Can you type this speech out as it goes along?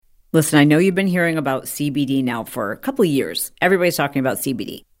Listen, I know you've been hearing about CBD now for a couple of years. Everybody's talking about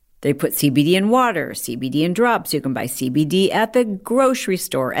CBD. They put CBD in water, CBD in drops. You can buy CBD at the grocery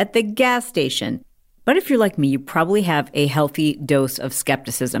store, at the gas station. But if you're like me, you probably have a healthy dose of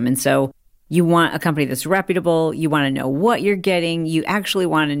skepticism. And so you want a company that's reputable. You want to know what you're getting. You actually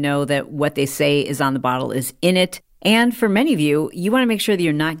want to know that what they say is on the bottle is in it. And for many of you, you want to make sure that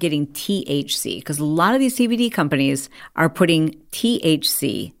you're not getting THC, because a lot of these CBD companies are putting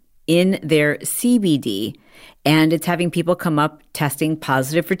THC in their CBD, and it's having people come up testing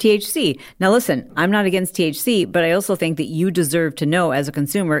positive for THC. Now listen, I'm not against THC, but I also think that you deserve to know as a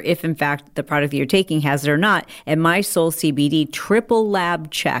consumer if in fact the product that you're taking has it or not. And My Soul CBD triple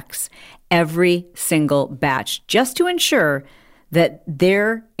lab checks every single batch just to ensure that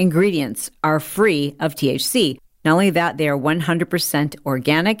their ingredients are free of THC. Not only that, they are 100%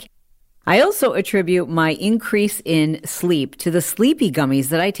 organic. I also attribute my increase in sleep to the sleepy gummies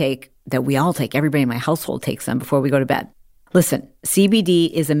that I take, that we all take. Everybody in my household takes them before we go to bed. Listen,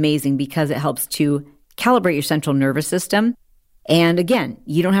 CBD is amazing because it helps to calibrate your central nervous system. And again,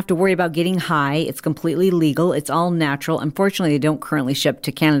 you don't have to worry about getting high. It's completely legal. It's all natural. Unfortunately, they don't currently ship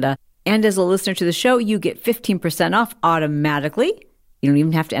to Canada. And as a listener to the show, you get 15% off automatically. You don't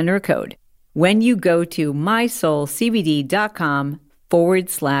even have to enter a code when you go to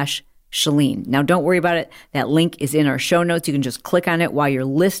mysoulcbd.com/Chalene. Now, don't worry about it. That link is in our show notes. You can just click on it while you're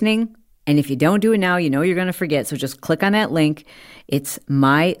listening. And if you don't do it now, you know you're going to forget. So just click on that link. It's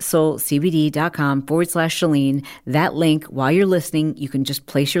mysoulcbd.com/Chalene. That link, while you're listening, you can just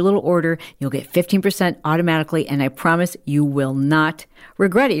place your little order. You'll get 15% automatically. And I promise you will not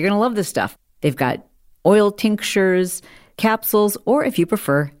regret it. You're going to love this stuff. They've got oil tinctures, capsules, or if you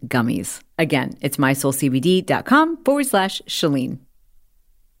prefer, gummies. Again, it's mysoulcbd.com/Chalene.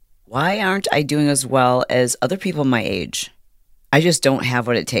 Why aren't I doing as well as other people my age? I just don't have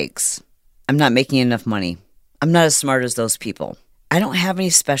what it takes. I'm not making enough money. I'm not as smart as those people. I don't have any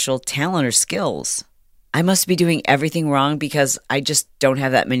special talent or skills. I must be doing everything wrong because I just don't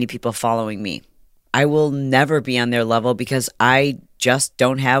have that many people following me. I will never be on their level because I just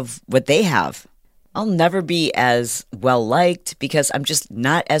don't have what they have. I'll never be as well-liked because I'm just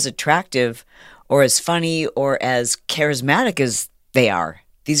not as attractive or as funny or as charismatic as they are.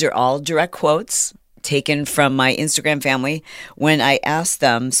 These are all direct quotes taken from my Instagram family when I asked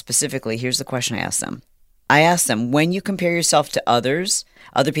them specifically, here's the question I asked them. I asked them, when you compare yourself to others,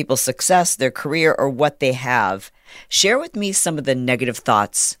 other people's success, their career, or what they have, share with me some of the negative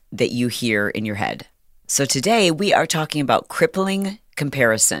thoughts that you hear in your head. So today we are talking about crippling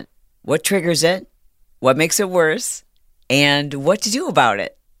comparison. What triggers it? What makes it worse? And what to do about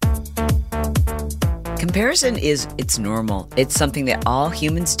it? Comparison it's normal. It's something that all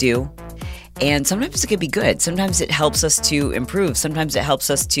humans do. And sometimes it can be good. Sometimes it helps us to improve. Sometimes it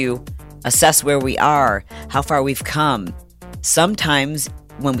helps us to assess where we are, how far we've come. Sometimes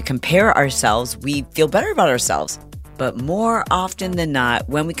when we compare ourselves, we feel better about ourselves. But more often than not,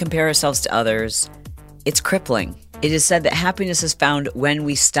 when we compare ourselves to others, it's crippling. It is said that happiness is found when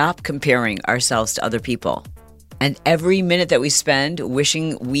we stop comparing ourselves to other people. And every minute that we spend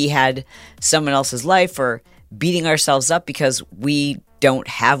wishing we had someone else's life or beating ourselves up because we don't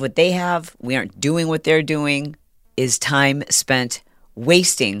have what they have, we aren't doing what they're doing, is time spent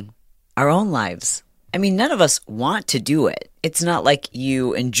wasting our own lives. I mean, none of us want to do it. It's not like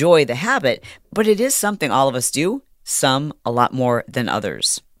you enjoy the habit, but it is something all of us do, some a lot more than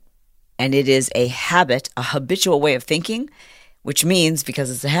others. And it is a habit, a habitual way of thinking, which means because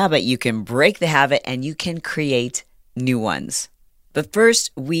it's a habit, you can break the habit and you can create new ones. But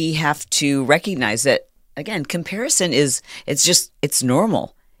first, we have to recognize that, again, comparison it's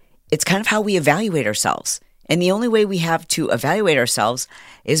normal. It's kind of how we evaluate ourselves. And the only way we have to evaluate ourselves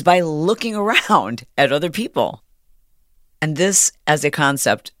is by looking around at other people. And this, as a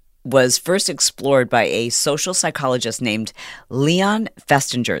concept, was first explored by a social psychologist named Leon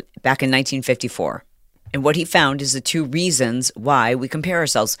Festinger back in 1954. And what he found is the two reasons why we compare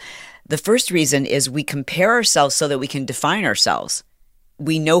ourselves. The first reason is we compare ourselves so that we can define ourselves.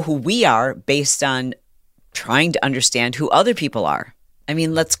 We know who we are based on trying to understand who other people are. I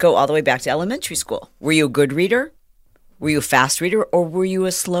mean, let's go all the way back to elementary school. Were you a good reader? Were you a fast reader, or were you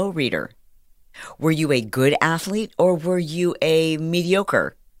a slow reader? Were you a good athlete, or were you a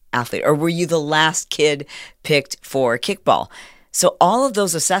mediocre athlete? Or were you the last kid picked for kickball? So all of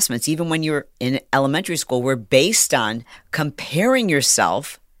those assessments, even when you're in elementary school, were based on comparing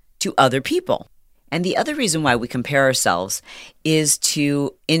yourself to other people. And the other reason why we compare ourselves is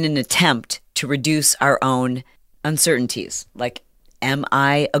in an attempt to reduce our own uncertainties. Like, am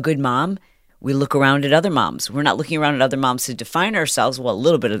I a good mom? We look around at other moms. We're not looking around at other moms to define ourselves. Well, a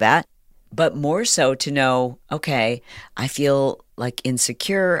little bit of that, but more so to know, okay, I feel like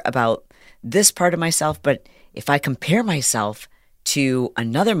insecure about this part of myself, but if I compare myself to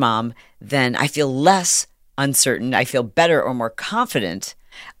another mom, then I feel less uncertain. I feel better or more confident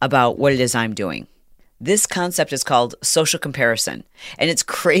about what it is I'm doing. This concept is called social comparison. And it's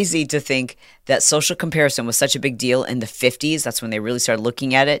crazy to think that social comparison was such a big deal in the 50s. That's when they really started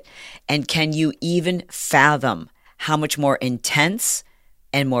looking at it. And can you even fathom how much more intense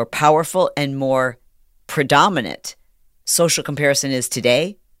and more powerful and more predominant social comparison is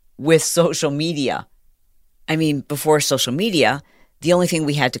today with social media? I mean, before social media, the only thing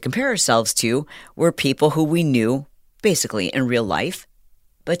we had to compare ourselves to were people who we knew basically in real life.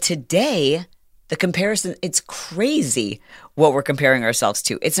 But today, the comparison, it's crazy what we're comparing ourselves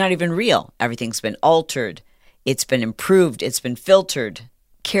to. It's not even real. Everything's been altered. It's been improved. It's been filtered,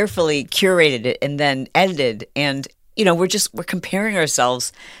 carefully curated and then edited. And, we're comparing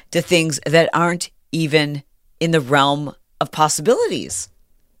ourselves to things that aren't even in the realm of possibilities.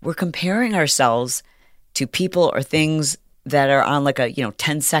 We're comparing ourselves to people or things that are on like a,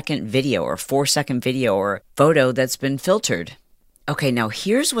 10-second video or 4-second video or photo that's been filtered. Okay, now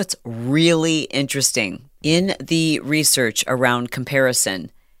here's what's really interesting. In the research around comparison,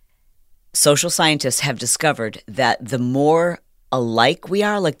 social scientists have discovered that the more alike we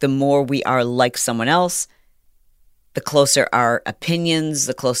are, like the more we are like someone else, the closer our opinions,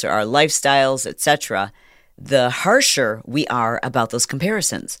 the closer our lifestyles, etc., the harsher we are about those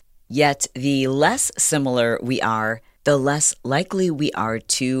comparisons. Yet the less similar we are, the less likely we are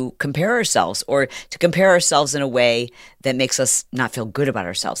to compare ourselves or to compare ourselves in a way that makes us not feel good about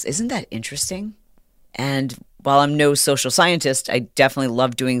ourselves. Isn't that interesting? And while I'm no social scientist, I definitely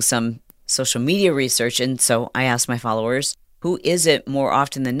love doing some social media research. And so I asked my followers, who is it more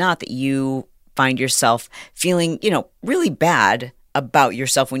often than not that you find yourself feeling, really bad about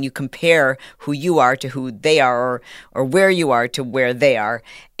yourself when you compare who you are to who they are or where you are to where they are?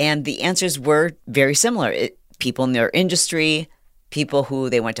 And the answers were very similar. People in their industry, people who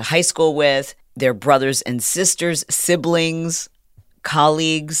they went to high school with, their brothers and sisters, siblings,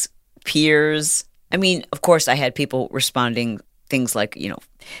 colleagues, peers. I mean, of course, I had people responding things like,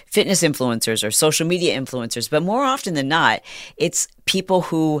 fitness influencers or social media influencers, but more often than not, it's people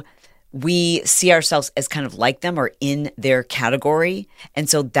who we see ourselves as kind of like them or in their category. And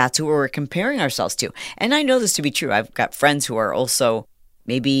so that's who we're comparing ourselves to. And I know this to be true. I've got friends who are also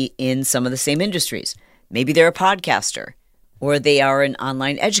maybe in some of the same industries. Maybe they're a podcaster or they are an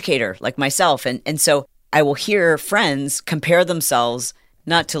online educator like myself. And so I will hear friends compare themselves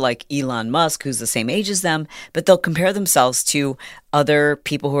not to like Elon Musk, who's the same age as them, but they'll compare themselves to other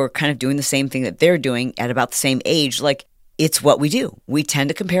people who are kind of doing the same thing that they're doing at about the same age. Like it's what we do. We tend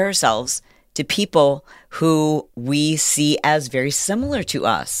to compare ourselves to people who we see as very similar to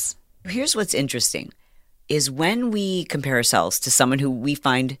us. Here's what's interesting is when we compare ourselves to someone who we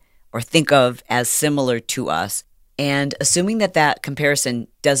find or think of as similar to us, and assuming that comparison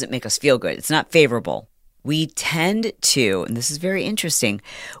doesn't make us feel good, it's not favorable, we tend to, and this is very interesting,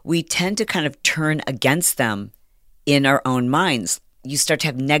 we tend to kind of turn against them in our own minds. You start to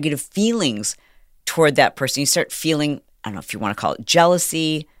have negative feelings toward that person. You start feeling, I don't know if you want to call it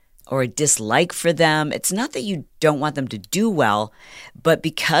jealousy or a dislike for them. It's not that you don't want them to do well, but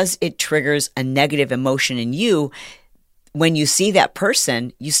because it triggers a negative emotion in you, when you see that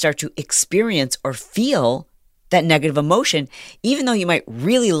person, you start to experience or feel that negative emotion, even though you might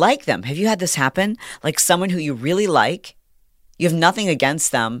really like them. Have you had this happen? Like someone who you really like, you have nothing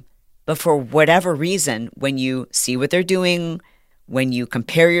against them, but for whatever reason, when you see what they're doing, when you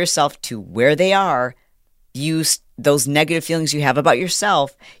compare yourself to where they are, those negative feelings you have about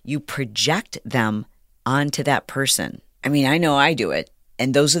yourself, you project them onto that person. I mean, I know I do it.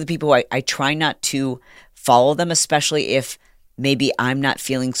 And those are the people I try not to follow them, especially if maybe I'm not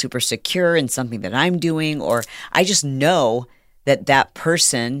feeling super secure in something that I'm doing, or I just know that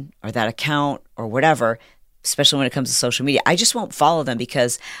person or that account or whatever, especially when it comes to social media, I just won't follow them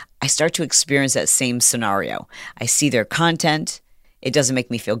because I start to experience that same scenario. I see their content. It doesn't make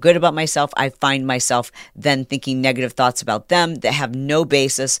me feel good about myself. I find myself then thinking negative thoughts about them that have no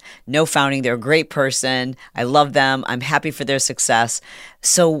basis, no founding. They're a great person. I love them. I'm happy for their success.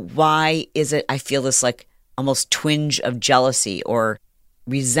 So why is it I feel this like almost twinge of jealousy or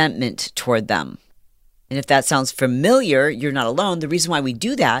resentment toward them? And if that sounds familiar, you're not alone. The reason why we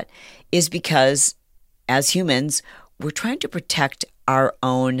do that is because as humans, we're trying to protect our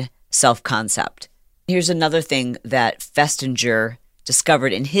own self-concept. Here's another thing that Festinger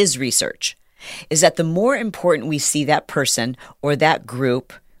discovered in his research is that the more important we see that person or that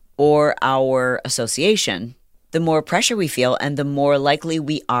group or our association, the more pressure we feel and the more likely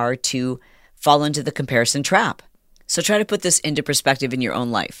we are to fall into the comparison trap. So try to put this into perspective in your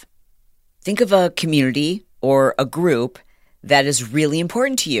own life. Think of a community or a group that is really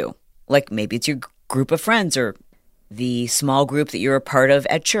important to you. Like maybe it's your group of friends or the small group that you're a part of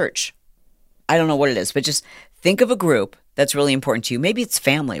at church. I don't know what it is, but just think of a group that's really important to you. Maybe it's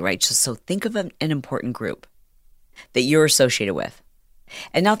family, right? So think of an important group that you're associated with.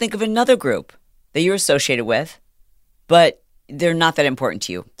 And now think of another group that you're associated with, but they're not that important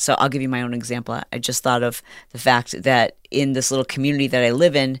to you. So I'll give you my own example. I just thought of the fact that in this little community that I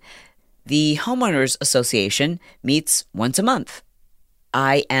live in, the homeowners association meets once a month.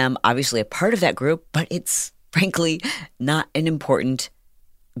 I am obviously a part of that group, but it's frankly not an important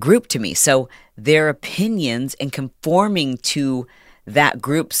group to me. So their opinions and conforming to that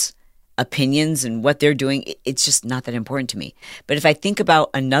group's opinions and what they're doing, it's just not that important to me. But if I think about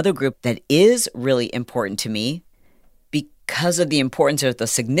another group that is really important to me, because of the importance or the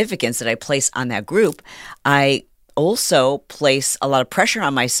significance that I place on that group, I also place a lot of pressure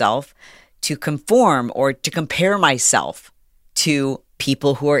on myself to conform or to compare myself to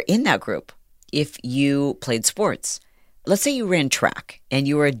people who are in that group. If you played sports, let's say you ran track and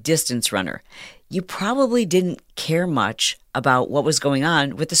you were a distance runner, you probably didn't care much about what was going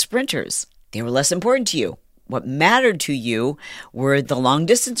on with the sprinters. They were less important to you. What mattered to you were the long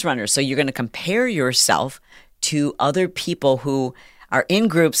distance runners. So you're going to compare yourself to other people who are in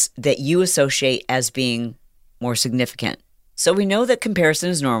groups that you associate as being more significant. So we know that comparison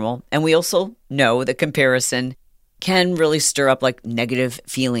is normal, and we also know that comparison can really stir up like negative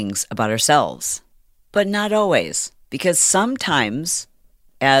feelings about ourselves. But not always, because sometimes,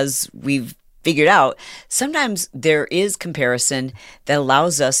 as we've figured out, sometimes there is comparison that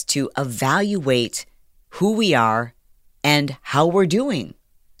allows us to evaluate who we are and how we're doing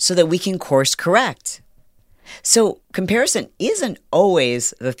so that we can course correct. So comparison isn't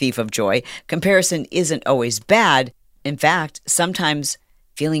always the thief of joy. Comparison isn't always bad. In fact, sometimes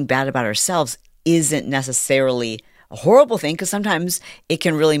feeling bad about ourselves isn't necessarily a horrible thing because sometimes it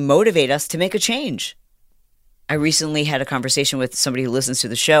can really motivate us to make a change. I recently had a conversation with somebody who listens to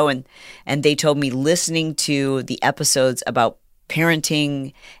the show, and they told me listening to the episodes about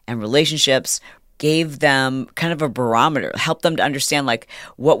parenting and relationships gave them kind of a barometer, helped them to understand like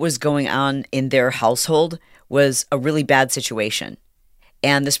what was going on in their household was a really bad situation.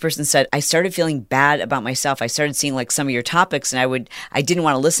 And this person said, I started feeling bad about myself. I started seeing like some of your topics and I didn't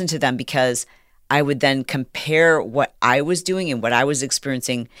want to listen to them because I would then compare what I was doing and what I was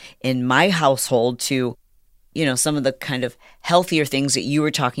experiencing in my household to, some of the kind of healthier things that you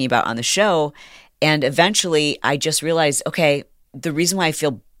were talking about on the show. And eventually I just realized, okay, the reason why I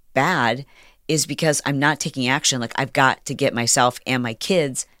feel bad is because I'm not taking action. Like I've got to get myself and my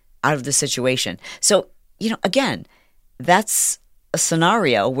kids out of the situation. So, again, that's a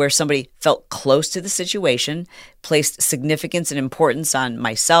scenario where somebody felt close to the situation, placed significance and importance on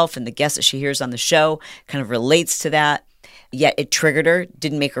myself and the guest that she hears on the show, kind of relates to that. Yet it triggered her,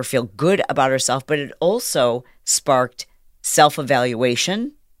 didn't make her feel good about herself, but it also sparked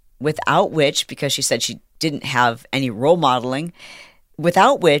self-evaluation, without which, because she said she didn't have any role modeling,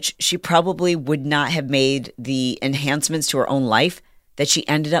 without which she probably would not have made the enhancements to her own life that she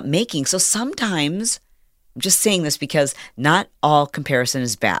ended up making. So sometimes, I'm just saying this because not all comparison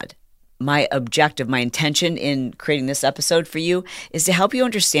is bad. My objective, my intention in creating this episode for you is to help you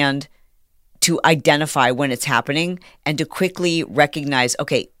understand, to identify when it's happening and to quickly recognize,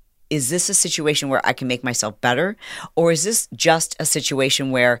 okay, is this a situation where I can make myself better? Or is this just a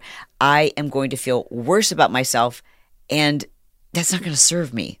situation where I am going to feel worse about myself and that's not going to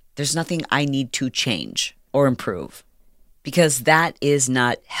serve me? There's nothing I need to change or improve, because that is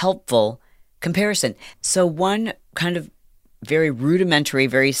not helpful comparison. So one kind of very rudimentary,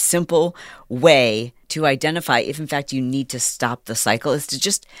 very simple way to identify if in fact you need to stop the cycle is to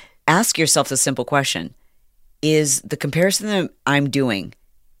just ask yourself the simple question: is the comparison that I'm doing,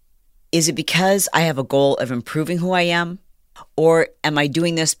 is it because I have a goal of improving who I am? Or am I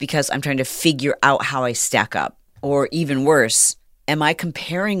doing this because I'm trying to figure out how I stack up? Or even worse, am I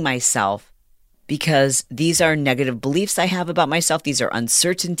comparing myself because these are negative beliefs I have about myself? These are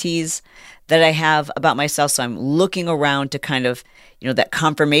uncertainties that I have about myself. So I'm looking around to kind of, that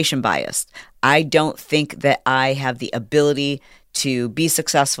confirmation bias. I don't think that I have the ability to be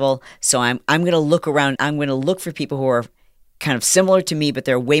successful. So I'm going to look around. I'm going to look for people who are kind of similar to me, but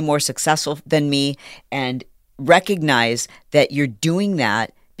they're way more successful than me, and recognize that you're doing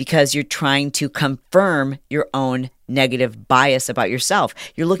that because you're trying to confirm your own negative bias about yourself.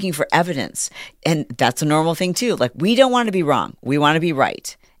 You're looking for evidence. And that's a normal thing too. Like, we don't want to be wrong. We want to be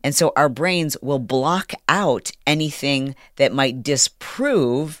right. And so our brains will block out anything that might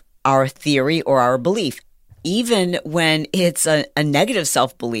disprove our theory or our belief. Even when it's a negative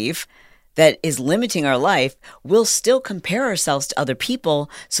self-belief that is limiting our life, we'll still compare ourselves to other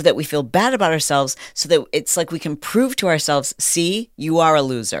people so that we feel bad about ourselves, so that it's like we can prove to ourselves, see, you are a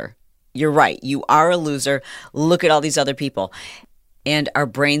loser. You're right. You are a loser. Look at all these other people. And our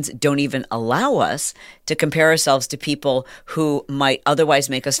brains don't even allow us to compare ourselves to people who might otherwise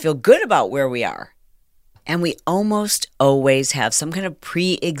make us feel good about where we are. And we almost always have some kind of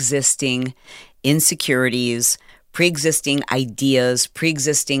pre-existing insecurities, pre-existing ideas,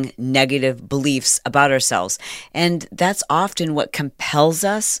 pre-existing negative beliefs about ourselves. And that's often what compels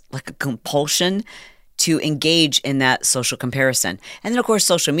us, like a compulsion, to engage in that social comparison. And then, of course,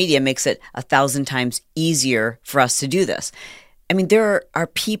 social media makes it 1,000 times easier for us to do this. I mean, there are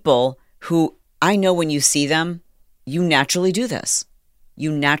people who I know when you see them, you naturally do this.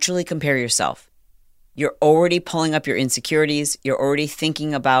 You naturally compare yourself. You're already pulling up your insecurities. You're already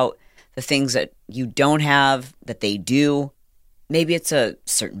thinking about the things that you don't have, that they do. Maybe it's a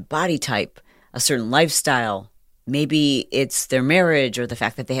certain body type, a certain lifestyle. Maybe it's their marriage or the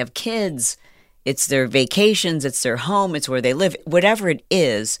fact that they have kids. It's their vacations, it's their home, it's where they live. Whatever it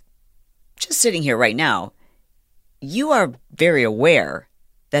is, just sitting here right now, you are very aware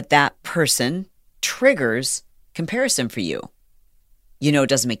that that person triggers comparison for you. You know it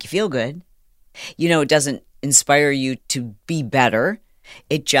doesn't make you feel good. You know it doesn't inspire you to be better.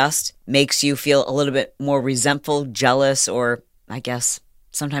 It just makes you feel a little bit more resentful, jealous, or I guess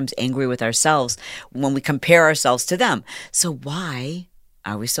sometimes angry with ourselves when we compare ourselves to them. So why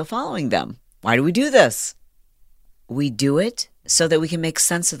are we still following them? Why do we do this? We do it so that we can make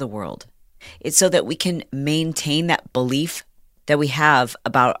sense of the world. It's so that we can maintain that belief that we have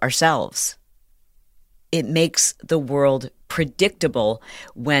about ourselves. It makes the world predictable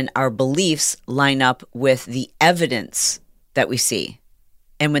when our beliefs line up with the evidence that we see.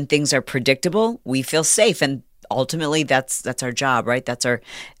 And when things are predictable, we feel safe. And ultimately, that's our job, right? That's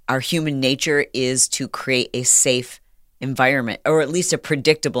our human nature, is to create a safe environment, or at least a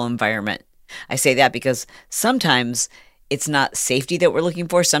predictable environment. I say that because sometimes it's not safety that we're looking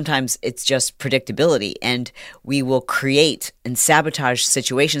for. Sometimes it's just predictability. And we will create and sabotage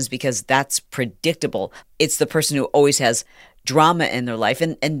situations because that's predictable. It's the person who always has drama in their life,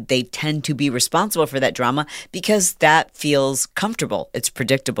 and they tend to be responsible for that drama because that feels comfortable. It's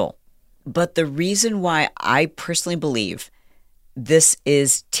predictable. But the reason why I personally believe this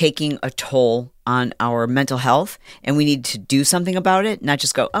is taking a toll on our mental health and we need to do something about it, not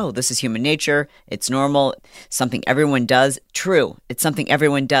just go, oh, this is human nature, it's normal, something everyone does. True, it's something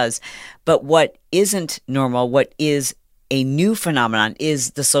everyone does. But what isn't normal, what is a new phenomenon,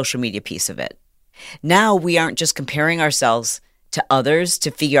 is the social media piece of it. Now we aren't just comparing ourselves to others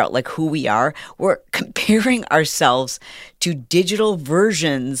to figure out like who we are. We're comparing ourselves to digital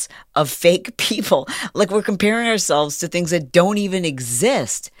versions of fake people. Like we're comparing ourselves to things that don't even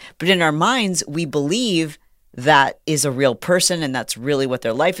exist. But in our minds, we believe that is a real person and that's really what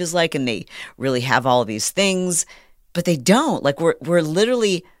their life is like and they really have all these things, but they don't. Like we're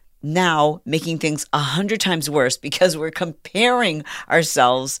literally now making things 100 times worse because we're comparing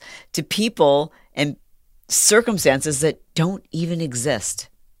ourselves to people and circumstances that don't even exist.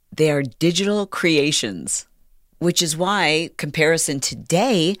 They are digital creations, which is why comparison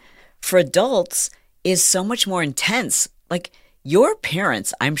today for adults is so much more intense. Like your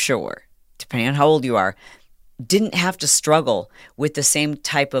parents, I'm sure, depending on how old you are, didn't have to struggle with the same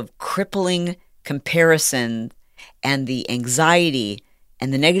type of crippling comparison and the anxiety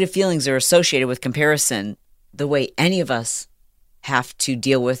and the negative feelings that are associated with comparison the way any of us have to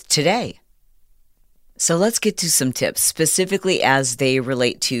deal with today. So let's get to some tips, specifically as they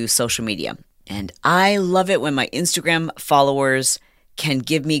relate to social media. And I love it when my Instagram followers can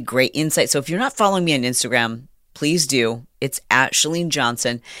give me great insight. So if you're not following me on Instagram, please do. It's at Chalene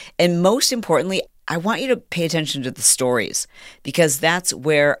Johnson. And most importantly, I want you to pay attention to the stories because that's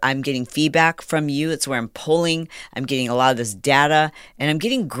where I'm getting feedback from you. It's where I'm pulling. I'm getting a lot of this data and I'm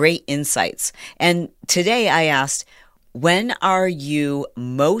getting great insights. And today I asked, when are you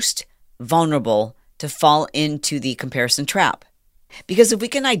most vulnerable to fall into the comparison trap? Because if we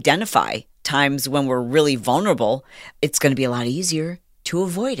can identify times when we're really vulnerable, it's going to be a lot easier to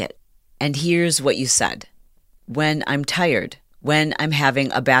avoid it. And here's what you said. When I'm tired, when I'm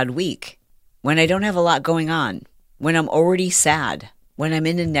having a bad week, when I don't have a lot going on, when I'm already sad, when I'm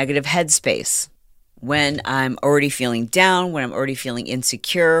in a negative headspace, when I'm already feeling down, when I'm already feeling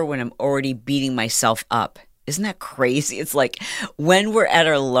insecure, when I'm already beating myself up. Isn't that crazy? It's like when we're at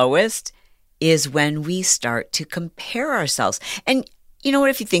our lowest is when we start to compare ourselves. And you know what,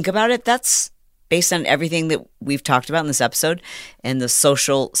 if you think about it, that's based on everything that we've talked about in this episode and the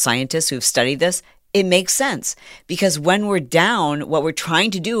social scientists who've studied this, it makes sense. Because when we're down, what we're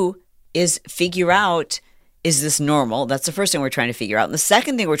trying to do is figure out, is this normal? That's the first thing we're trying to figure out. And the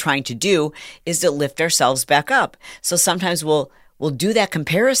second thing we're trying to do is to lift ourselves back up. So sometimes we'll do that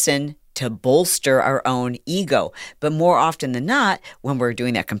comparison to bolster our own ego. But more often than not, when we're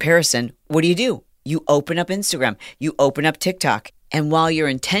doing that comparison, what do? You open up Instagram, you open up TikTok. And while your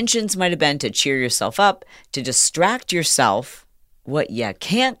intentions might have been to cheer yourself up, to distract yourself, what you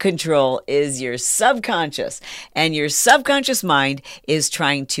can't control is your subconscious. And your subconscious mind is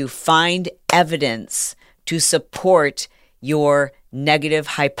trying to find evidence to support your negative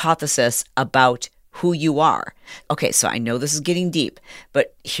hypothesis about who you are. Okay, so I know this is getting deep,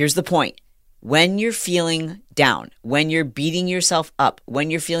 but here's the point. When you're feeling down, when you're beating yourself up, when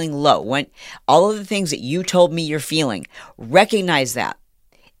you're feeling low, when all of the things that you told me you're feeling, recognize that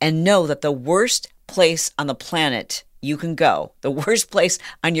and know that the worst place on the planet you can go, the worst place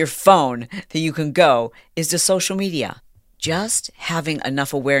on your phone that you can go is to social media. Just having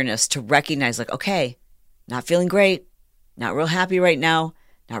enough awareness to recognize like, okay, not feeling great, not real happy right now,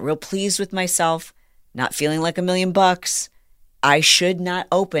 not real pleased with myself, not feeling like $1,000,000. I should not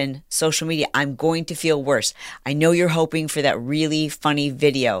open social media. I'm going to feel worse. I know you're hoping for that really funny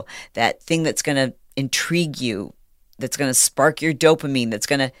video, that thing that's going to intrigue you, that's going to spark your dopamine, that's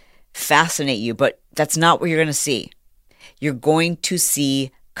going to fascinate you, but that's not what you're going to see. You're going to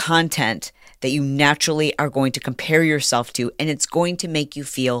see content that you naturally are going to compare yourself to, and it's going to make you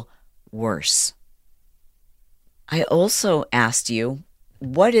feel worse. I also asked you,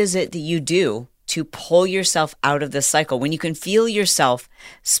 what is it that you do to pull yourself out of this cycle? When you can feel yourself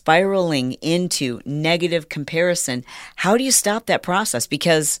spiraling into negative comparison, how do you stop that process?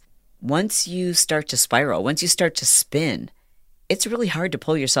 Because once you start to spiral, once you start to spin, it's really hard to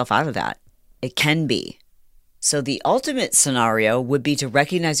pull yourself out of that. It can be. So the ultimate scenario would be to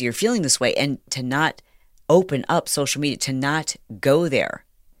recognize you're feeling this way and to not open up social media, to not go there.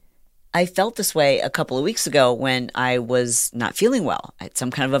 I felt this way a couple of weeks ago when I was not feeling well. I had some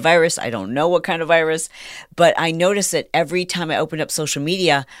kind of a virus. I don't know what kind of virus, but I noticed that every time I opened up social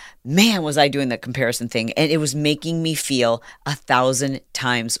media, man, was I doing that comparison thing. And it was making me feel 1,000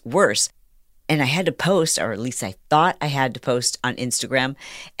 times worse. And I had to post, or at least I thought I had to post on Instagram.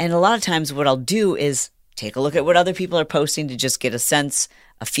 And a lot of times what I'll do is take a look at what other people are posting to just get a sense,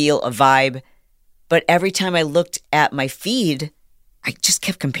 a feel, a vibe. But every time I looked at my feed, I just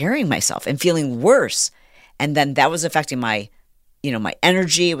kept comparing myself and feeling worse. And then that was affecting my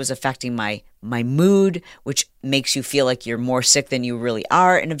energy. It was affecting my mood, which makes you feel like you're more sick than you really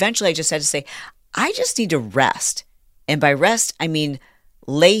are. And eventually I just had to say, I just need to rest. And by rest, I mean,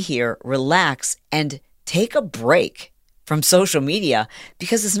 lay here, relax, and take a break from social media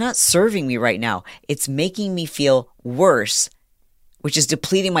because it's not serving me right now. It's making me feel worse, which is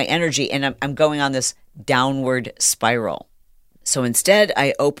depleting my energy. And I'm going on this downward spiral. So instead,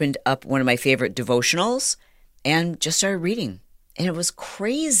 I opened up one of my favorite devotionals and just started reading. And it was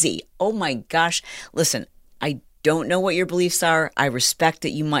crazy. Oh my gosh. Listen, I don't know what your beliefs are. I respect that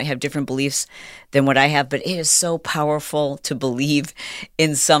you might have different beliefs than what I have, but it is so powerful to believe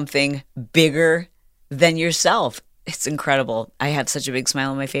in something bigger than yourself. It's incredible. I have such a big smile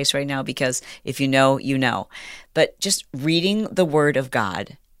on my face right now because if you know, you know. But just reading the Word of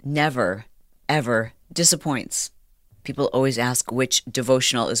God never, ever disappoints. People always ask which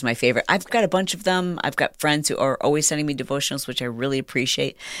devotional is my favorite. I've got a bunch of them. I've got friends who are always sending me devotionals, which I really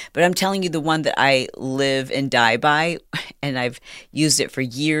appreciate. But I'm telling you the one that I live and die by, and I've used it for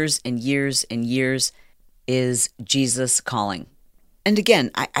years and years and years, is Jesus Calling. And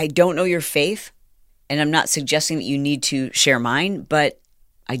again, I don't know your faith, and I'm not suggesting that you need to share mine, but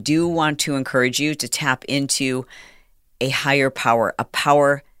I do want to encourage you to tap into a higher power, a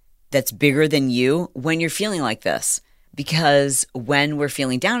power that's bigger than you when you're feeling like this. Because when we're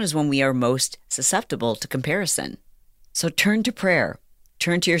feeling down is when we are most susceptible to comparison. So turn to prayer.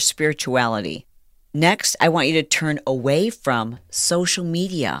 Turn to your spirituality. Next, I want you to turn away from social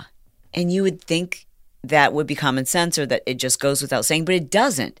media. And you would think that would be common sense or that it just goes without saying, but it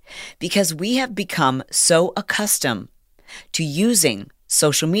doesn't. Because we have become so accustomed to using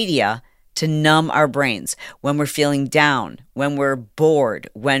social media to numb our brains when we're feeling down, when we're bored,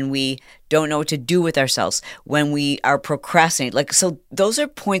 when we don't know what to do with ourselves, when we are procrastinating. So those are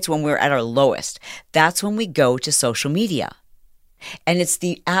points when we're at our lowest. That's when we go to social media. And it's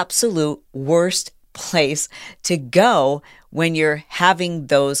the absolute worst place to go when you're having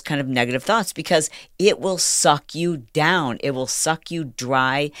those kind of negative thoughts because it will suck you down. It will suck you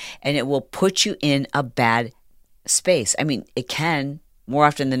dry and it will put you in a bad space. I mean, it can more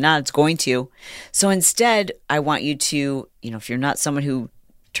often than not, it's going to. So instead, I want you to, if you're not someone who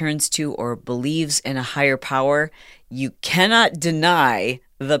turns to or believes in a higher power, you cannot deny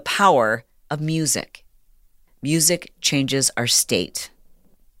the power of music. Music changes our state.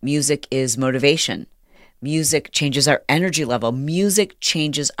 Music is motivation. Music changes our energy level. Music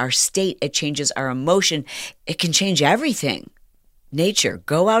changes our state. It changes our emotion. It can change everything. Nature,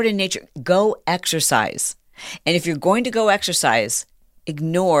 go out in nature, go exercise. And if you're going to go exercise,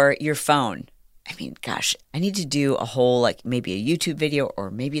 ignore your phone. I mean, gosh, I need to do a whole, maybe a YouTube video or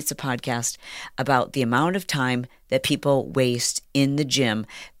maybe it's a podcast about the amount of time that people waste in the gym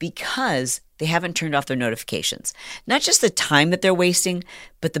because they haven't turned off their notifications. Not just the time that they're wasting,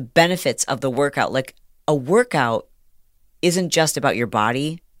 but the benefits of the workout. Like a workout isn't just about your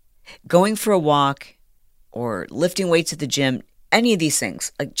body. Going for a walk or lifting weights at the gym, any of these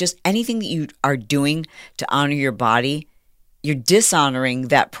things, like just anything that you are doing to honor your body, you're dishonoring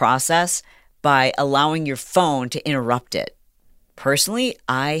that process by allowing your phone to interrupt it. Personally,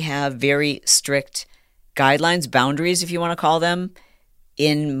 I have very strict guidelines, boundaries, if you want to call them,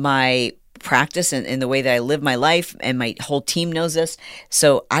 in my practice and in the way that I live my life, and my whole team knows this.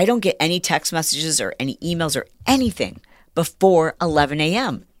 So I don't get any text messages or any emails or anything before 11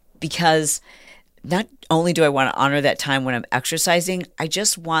 a.m. because not only do I want to honor that time when I'm exercising, I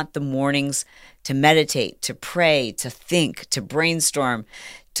just want the mornings to meditate, to pray, to think, to brainstorm,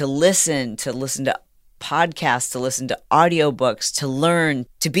 to listen to podcasts, to listen to audiobooks, to learn,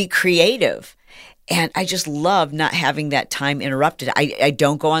 to be creative. And I just love not having that time interrupted. I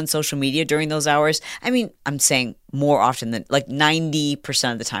don't go on social media during those hours. I mean, I'm saying more often than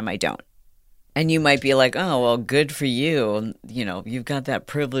 90% of the time I don't. And you might be like, oh, well, good for you. You've got that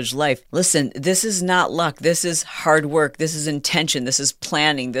privileged life. Listen, this is not luck. This is hard work. This is intention. This is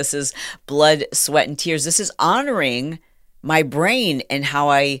planning. This is blood, sweat, and tears. This is honoring my brain and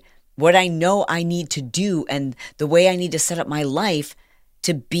what I know I need to do and the way I need to set up my life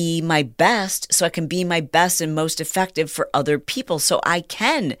to be my best so I can be my best and most effective for other people so I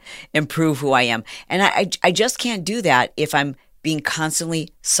can improve who I am. And I just can't do that if I'm being constantly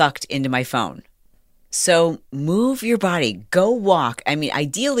sucked into my phone. So move your body, go walk. I mean,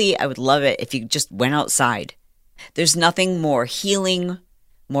 ideally, I would love it if you just went outside. There's nothing more healing,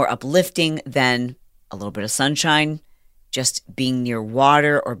 more uplifting than a little bit of sunshine, just being near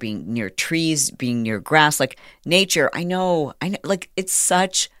water or being near trees, being near grass, like nature. I know, it's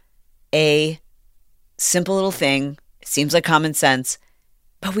such a simple little thing. It seems like common sense,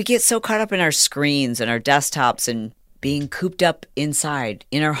 but we get so caught up in our screens and our desktops and being cooped up inside,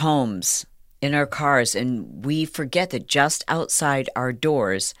 in our homes, in our cars, and we forget that just outside our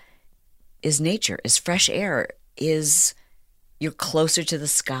doors is nature, is fresh air, is you're closer to the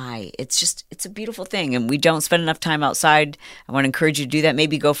sky. It's a beautiful thing, and we don't spend enough time outside. I want to encourage you to do that.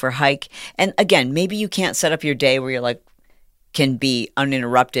 Maybe go for a hike. And again, maybe you can't set up your day where you're can be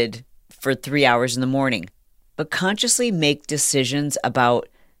uninterrupted for 3 hours in the morning, but consciously make decisions about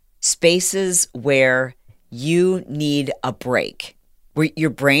spaces where you need a break, where your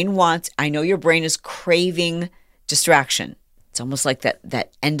brain I know your brain is craving distraction. It's almost like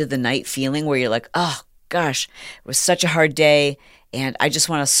that end of the night feeling where you're like, oh gosh, it was such a hard day and I just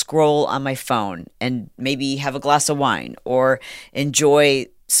want to scroll on my phone and maybe have a glass of wine or enjoy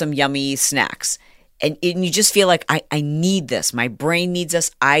some yummy snacks. And you just feel like I need this. My brain needs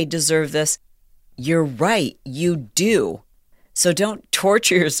this. I deserve this. You're right. You do. So don't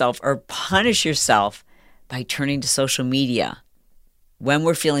torture yourself or punish yourself by turning to social media. When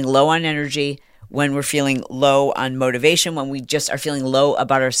we're feeling low on energy, when we're feeling low on motivation, when we just are feeling low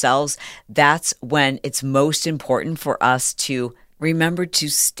about ourselves, that's when it's most important for us to remember to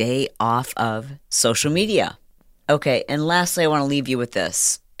stay off of social media. Okay, and lastly, I want to leave you with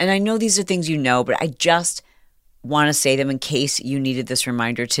this. And I know these are things you know, but I just want to say them in case you needed this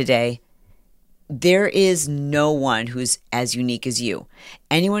reminder today. There is no one who's as unique as you.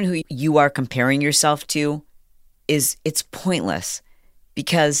 Anyone who you are comparing yourself to it's pointless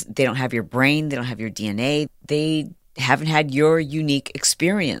because they don't have your brain, they don't have your DNA, they haven't had your unique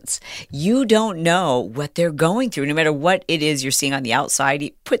experience. You don't know what they're going through, no matter what it is you're seeing on the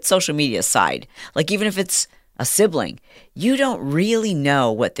outside. Put social media aside. Even if it's a sibling, you don't really know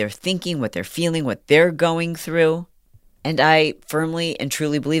what they're thinking, what they're feeling, what they're going through. And I firmly and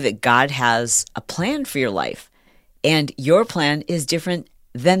truly believe that God has a plan for your life, and your plan is different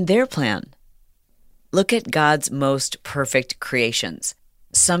than their plan. Look at God's most perfect creations.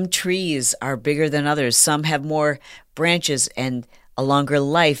 Some trees are bigger than others. Some have more branches and a longer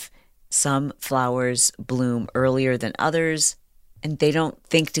life. Some flowers bloom earlier than others, and they don't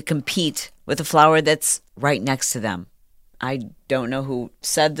think to compete with a flower that's right next to them. I don't know who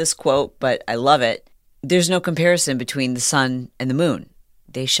said this quote, but I love it. There's no comparison between the sun and the moon.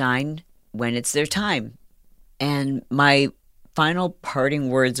 They shine when it's their time. And my final parting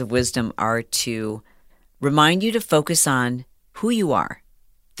words of wisdom are to remind you to focus on who you are.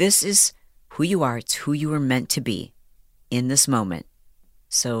 This is who you are. It's who you were meant to be in this moment.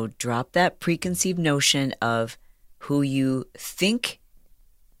 So drop that preconceived notion of who you think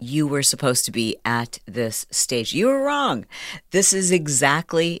you were supposed to be at this stage. You were wrong. This is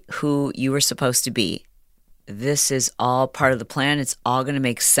exactly who you were supposed to be. This is all part of the plan. It's all going to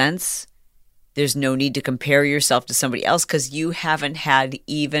make sense. There's no need to compare yourself to somebody else because you haven't had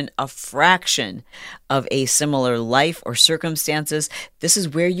even a fraction of a similar life or circumstances. This is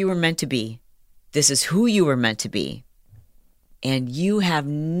where you were meant to be. This is who you were meant to be. And you have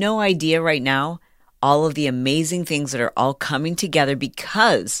no idea right now all of the amazing things that are all coming together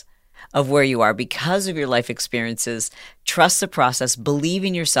because of where you are, because of your life experiences. Trust the process, believe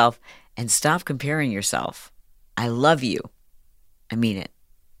in yourself, and stop comparing yourself. I love you. I mean it.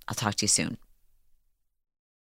 I'll talk to you soon.